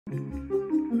First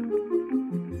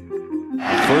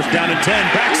down and 10,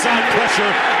 backside pressure,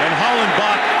 and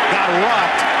Hollenbach got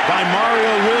rocked by Mario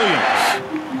Williams.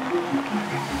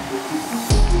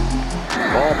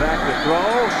 Ball back to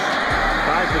throw,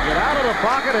 tries to get out of the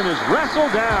pocket and is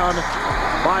wrestled down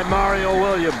by Mario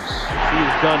Williams.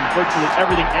 He's done virtually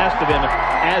everything asked of him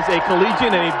as a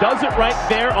collegiate, and he does it right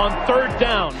there on third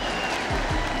down.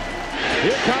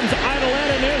 Here comes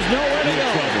Idlehead, and there's nowhere to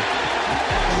go.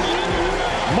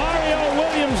 Mario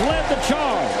Williams led the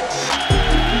charge.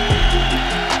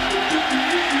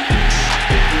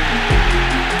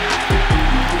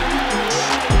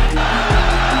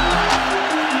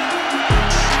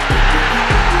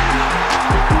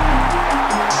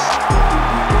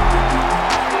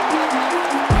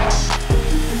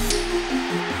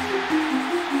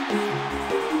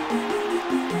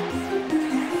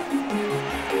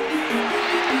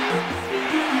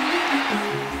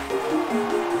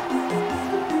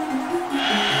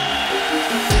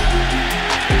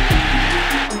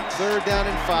 Third down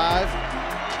and 5.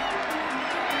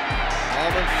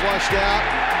 Auburn flushed out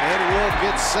and will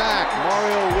get sacked.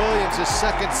 Mario Williams, his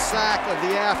second sack of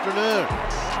the afternoon.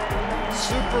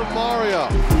 Super Mario.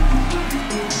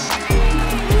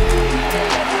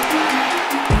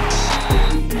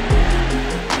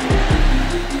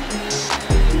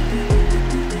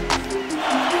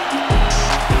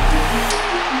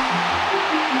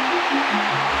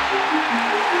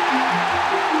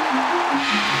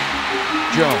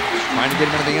 Jones trying to get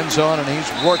him into the end zone, and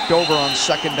he's worked over on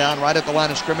second down right at the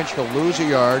line of scrimmage. He'll lose a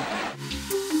yard.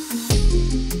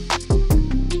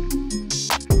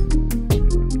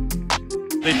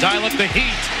 They dial up the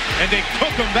heat, and they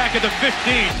cook him back at the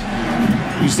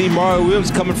 15. You see Mario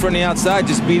Williams coming from the outside,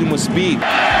 just beat him with speed.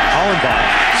 Hollenbach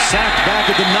sacked back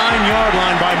at the 9-yard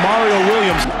line by Mario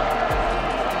Williams.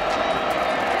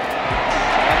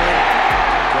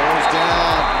 Goes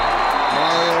down.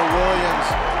 Mario Williams.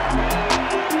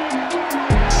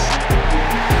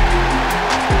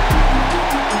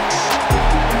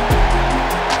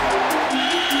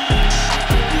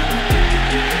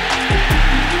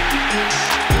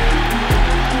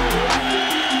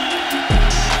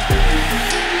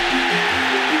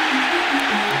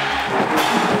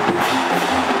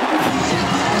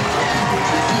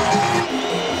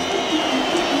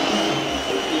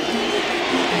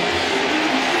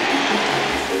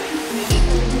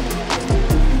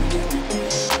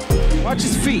 Watch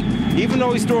his feet. Even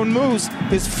though he's throwing moves,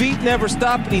 his feet never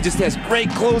stop, and he just has great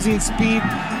closing speed.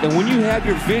 And when you have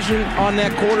your vision on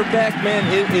that quarterback, man,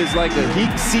 it is like a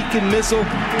heat-seeking missile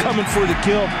coming for the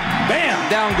kill. Bam!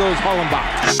 Down goes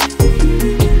Hollenbach.